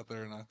I sat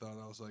there and I thought,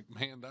 I was like,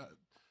 man,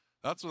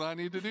 that's what I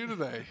need to do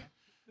today.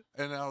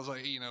 And I was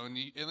like, and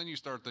then you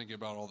start thinking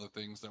about all the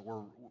things that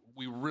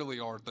we really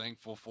are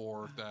thankful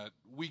for that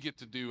we get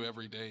to do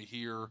every day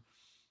here,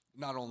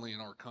 not only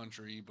in our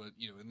country, but,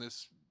 in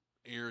this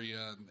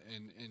area.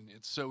 And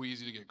it's so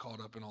easy to get caught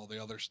up in all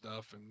the other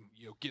stuff and,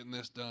 getting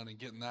this done and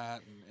getting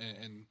that.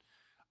 And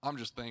I'm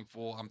just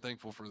thankful. I'm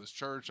thankful for this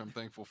church. I'm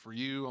thankful for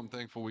you. I'm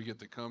thankful we get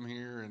to come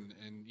here and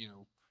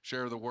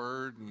share the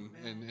word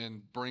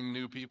and bring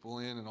new people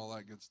in and all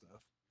that good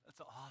stuff.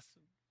 That's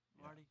awesome.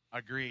 Marty? I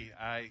agree.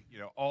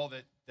 All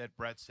that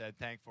Brett said,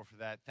 thankful for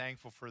that.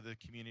 Thankful for the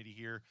community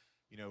here.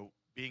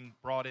 Being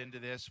brought into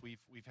this, we've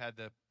had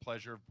the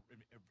pleasure of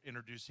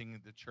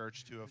introducing the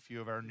church to a few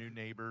of our new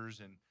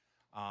neighbors, and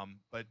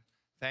but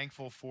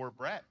thankful for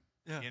Brett.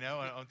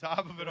 Yeah. On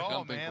top of it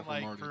all, man,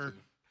 like Marty for too.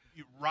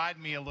 You ride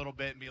me a little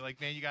bit and be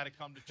like, man, you got to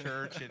come to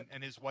church,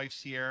 and his wife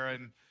Sierra,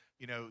 and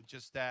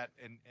just that,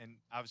 and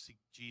obviously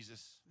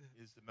Jesus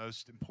is the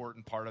most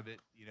important part of it.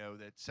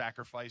 That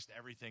sacrificed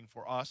everything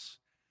for us.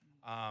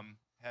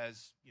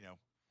 Has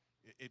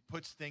it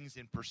puts things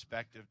in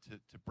perspective.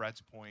 To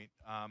Brett's point,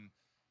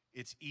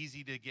 it's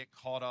easy to get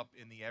caught up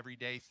in the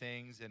everyday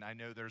things, and I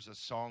know there's a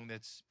song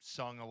that's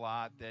sung a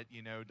lot that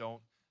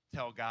don't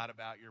tell God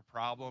about your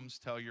problems,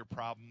 tell your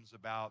problems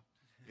about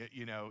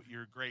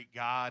your great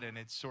God, and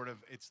it's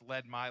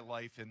led my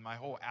life, and my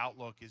whole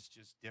outlook is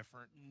just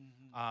different.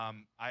 Mm-hmm.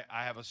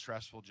 I have a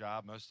stressful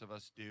job, most of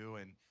us do,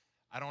 and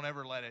I don't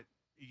ever let it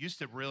used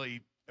to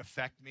really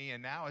affect me,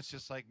 and now it's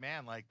just like,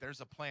 man, like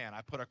there's a plan.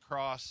 I put a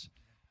cross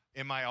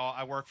in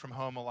I work from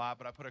home a lot,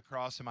 but I put a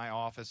cross in my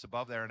office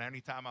above there, and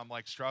anytime I'm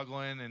like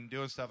struggling and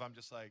doing stuff, I'm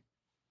just like,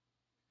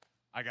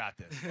 I got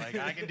this. Like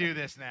I can do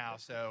this now.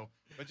 So,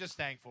 but just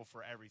thankful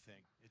for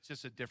everything. It's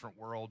just a different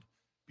world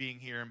being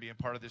here and being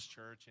part of this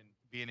church and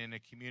being in a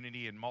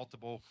community and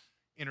multiple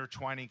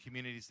intertwining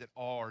communities that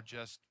all are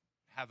just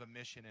have a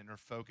mission and are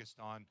focused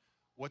on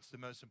what's the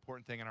most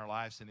important thing in our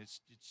lives, and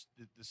it's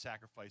the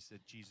sacrifice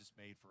that Jesus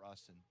made for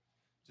us, and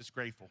just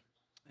grateful.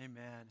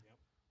 Amen. Yep.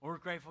 Well, we're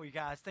grateful, you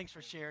guys. Thanks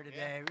for sharing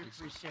today. Yeah. We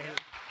appreciate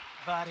it.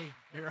 Buddy,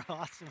 you're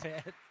awesome,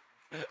 man.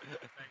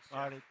 Thanks,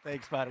 Marty.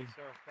 Thanks, buddy.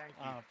 Sir, thank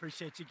you.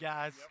 Appreciate you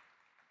guys. Yep.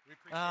 We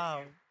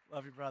appreciate you.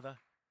 Love you, brother.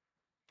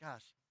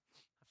 Gosh,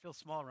 I feel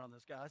small around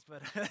this, guys,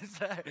 but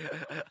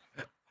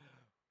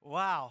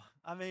wow.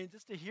 I mean,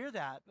 just to hear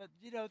that, but,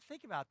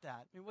 think about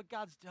that. I mean, what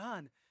God's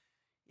done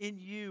in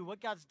you,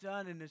 what God's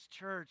done in this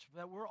church,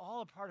 that we're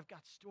all a part of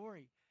God's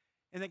story.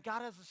 and that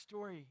God has a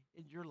story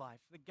in your life,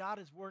 that God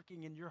is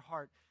working in your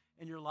heart,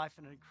 in your life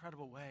in an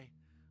incredible way.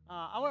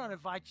 I want to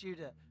invite you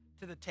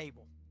to the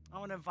table. I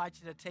want to invite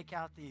you to take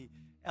out the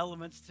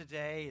elements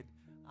today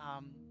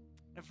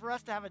and for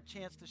us to have a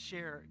chance to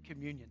share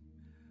communion.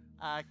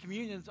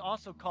 Communion is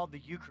also called the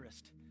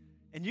Eucharist.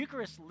 And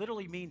Eucharist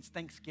literally means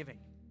thanksgiving.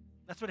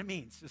 That's what it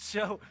means.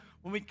 So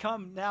when we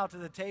come now to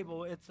the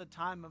table, it's a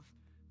time of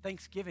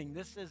thanksgiving.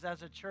 This is,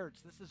 as a church,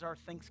 this is our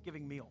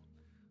Thanksgiving meal.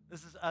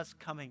 This is us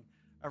coming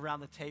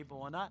around the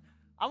table. And I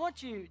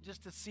want you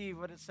just to see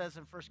what it says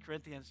in 1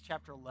 Corinthians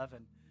chapter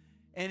 11.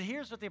 And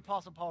here's what the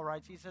Apostle Paul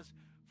writes. He says,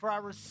 "For I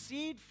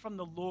received from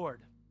the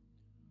Lord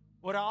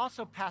what I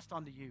also passed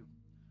on to you.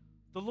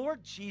 The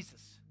Lord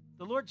Jesus,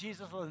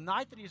 on the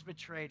night that he was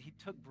betrayed, he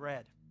took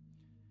bread.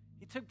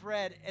 He took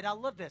bread, and I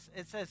love this.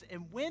 It says,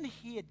 and when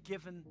he had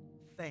given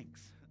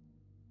thanks."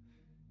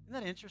 Isn't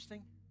that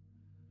interesting?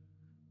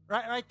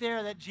 Right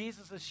there, that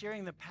Jesus is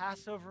sharing the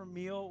Passover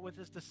meal with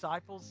his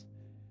disciples.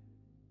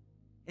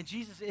 And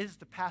Jesus is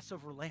the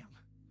Passover lamb,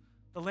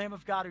 the Lamb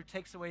of God who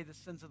takes away the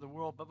sins of the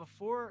world. But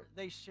before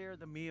they share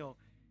the meal,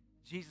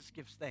 Jesus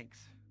gives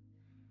thanks.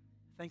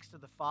 Thanks to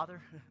the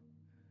Father.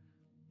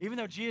 Even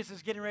though Jesus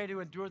is getting ready to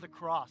endure the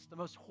cross, the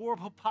most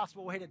horrible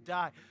possible way to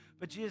die,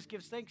 but Jesus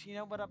gives thanks. You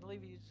know what? I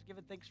believe he's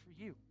giving thanks for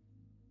you.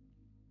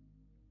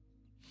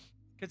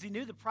 Because he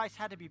knew the price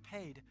had to be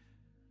paid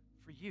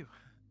for you.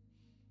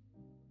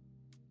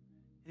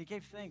 And he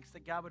gave thanks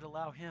that God would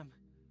allow him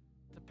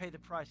to pay the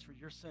price for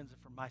your sins and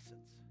for my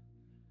sins.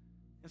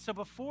 And so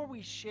before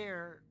we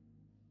share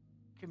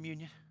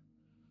communion,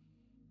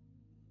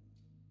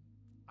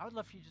 I would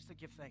love for you just to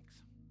give thanks.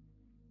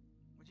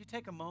 Would you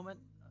take a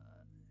moment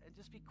and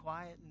just be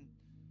quiet and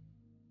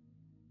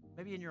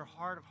maybe in your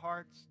heart of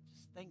hearts,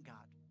 just thank God.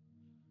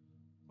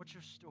 What's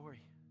your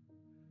story?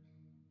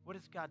 What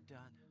has God done?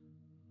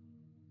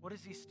 What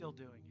is he still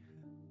doing?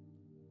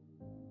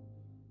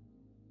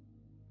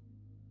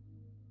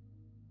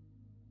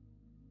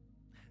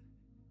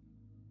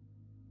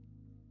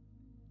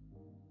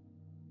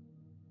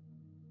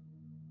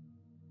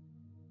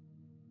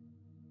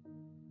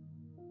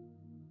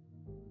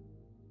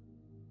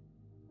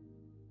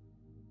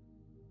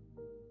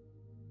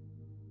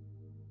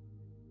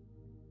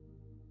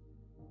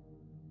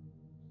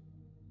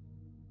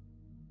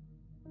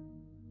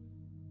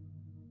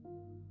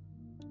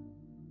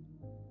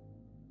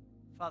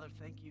 Father,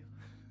 thank you.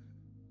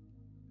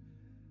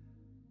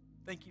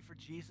 Thank you for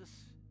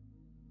Jesus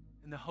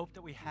and the hope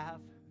that we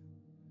have.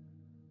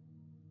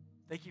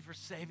 Thank you for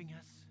saving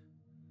us.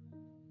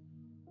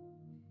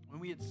 When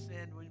we had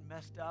sinned, when we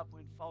messed up,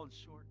 when we had fallen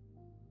short.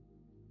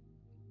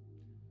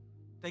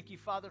 Thank you,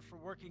 Father, for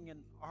working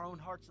in our own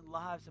hearts and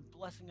lives and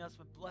blessing us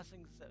with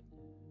blessings that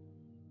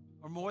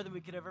are more than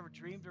we could have ever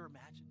dreamed or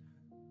imagined.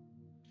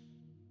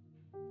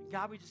 And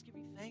God, we just give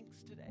you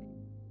thanks today.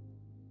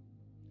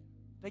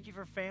 Thank you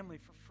for family,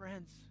 for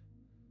friends,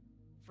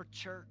 for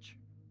church,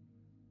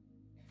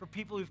 for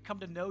people who've come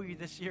to know you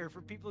this year,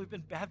 for people who've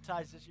been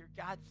baptized this year.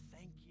 God,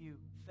 thank you,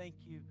 thank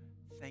you,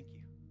 thank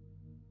you.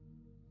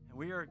 And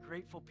we are a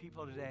grateful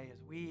people today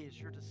as we, as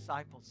your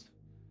disciples,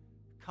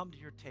 come to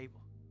your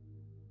table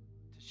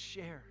to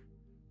share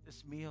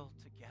this meal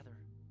together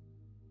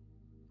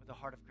with a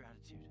heart of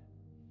gratitude.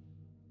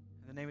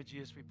 In the name of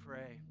Jesus we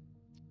pray.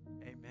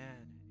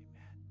 Amen.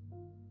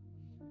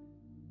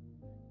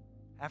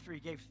 After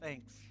he gave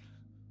thanks,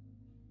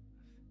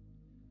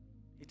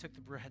 he took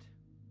the bread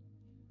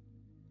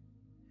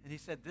and he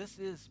said, "This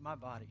is my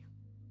body,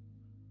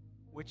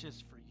 which is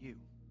for you."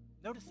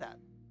 Notice that,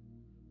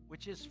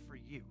 which is for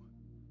you.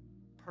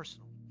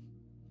 Personal.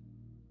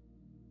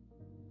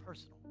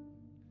 Personal.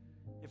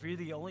 If you're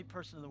the only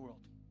person in the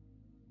world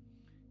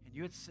and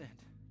you had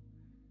sinned,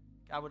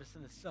 God would have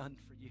sent his son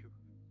for you.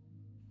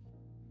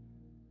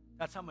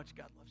 That's how much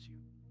God loves you.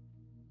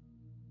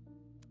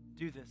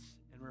 Do this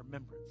in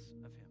remembrance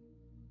of him.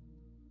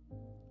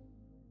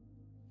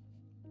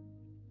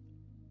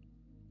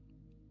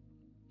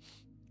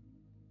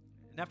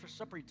 And after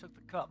supper, he took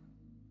the cup.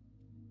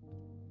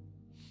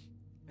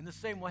 In the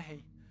same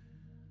way,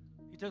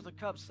 he took the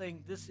cup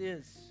saying, this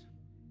is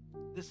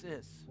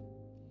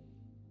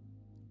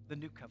the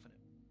new covenant.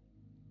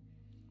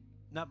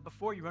 Now,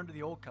 before you were under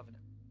the old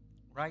covenant,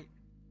 right?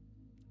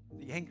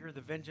 The anger,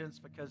 the vengeance,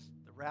 because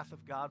the wrath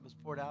of God was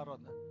poured out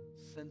on the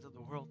sins of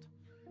the world.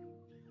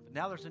 But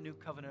now there's a new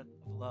covenant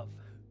of love.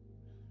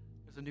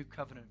 There's a new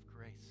covenant of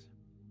grace.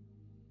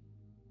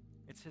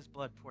 It's his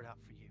blood poured out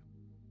for you.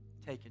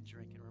 Take and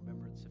drink in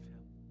remembrance of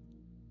him.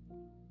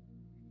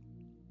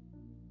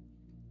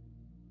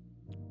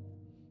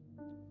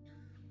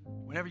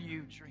 Whenever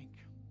you drink,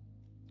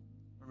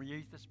 when you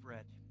eat this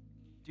bread,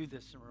 do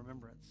this in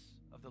remembrance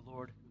of the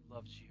Lord who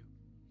loves you.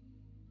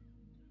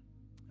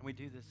 And we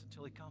do this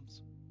until he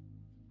comes.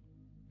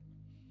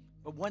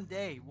 But one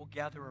day we'll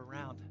gather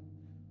around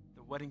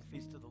the wedding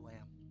feast of the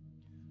Lamb.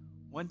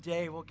 One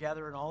day we'll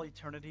gather in all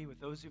eternity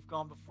with those who've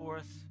gone before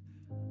us,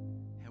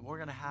 and we're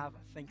going to have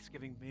a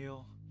Thanksgiving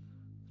meal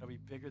that'll be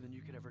bigger than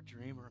you could ever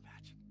dream or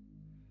imagine.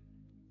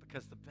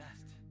 Because the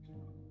best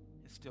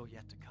is is still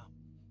yet to come.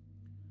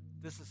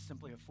 This is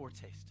simply a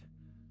foretaste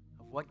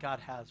of what God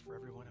has for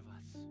every one of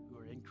us who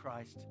are in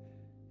Christ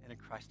and in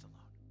Christ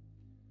alone.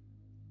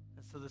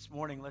 And so this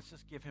morning, let's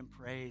just give him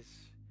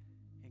praise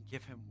and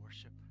give him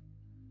worship.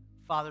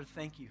 Father,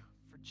 thank you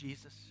for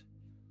Jesus.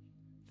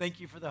 Thank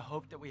you for the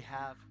hope that we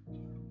have.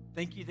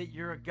 Thank you that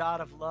you're a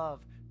God of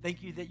love.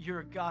 Thank you that you're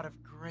a God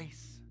of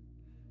grace.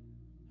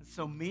 And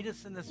so meet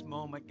us in this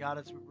moment, God,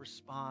 as we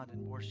respond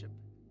and worship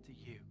to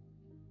you.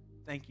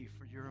 Thank you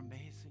for your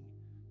amazing,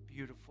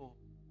 beautiful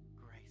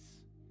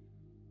grace.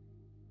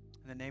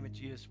 In the name of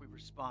Jesus, we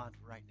respond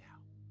right now.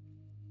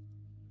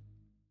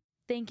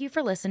 Thank you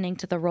for listening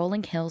to the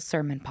Rolling Hills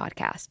Sermon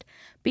Podcast.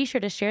 Be sure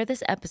to share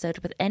this episode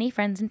with any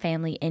friends and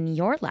family in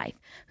your life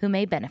who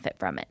may benefit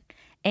from it.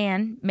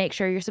 And make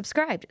sure you're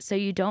subscribed so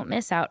you don't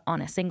miss out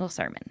on a single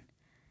sermon.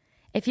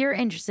 If you're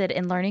interested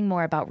in learning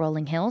more about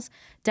Rolling Hills,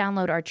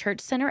 download our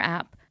Church Center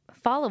app,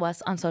 follow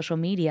us on social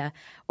media,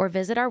 or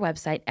visit our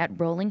website at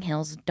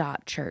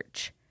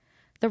rollinghills.church.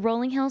 The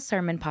Rolling Hills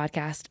Sermon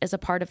Podcast is a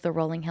part of the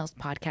Rolling Hills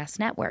Podcast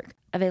Network,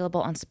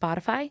 available on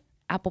Spotify,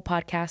 Apple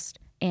Podcasts,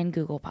 and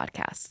Google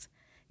Podcasts.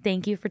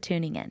 Thank you for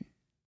tuning in.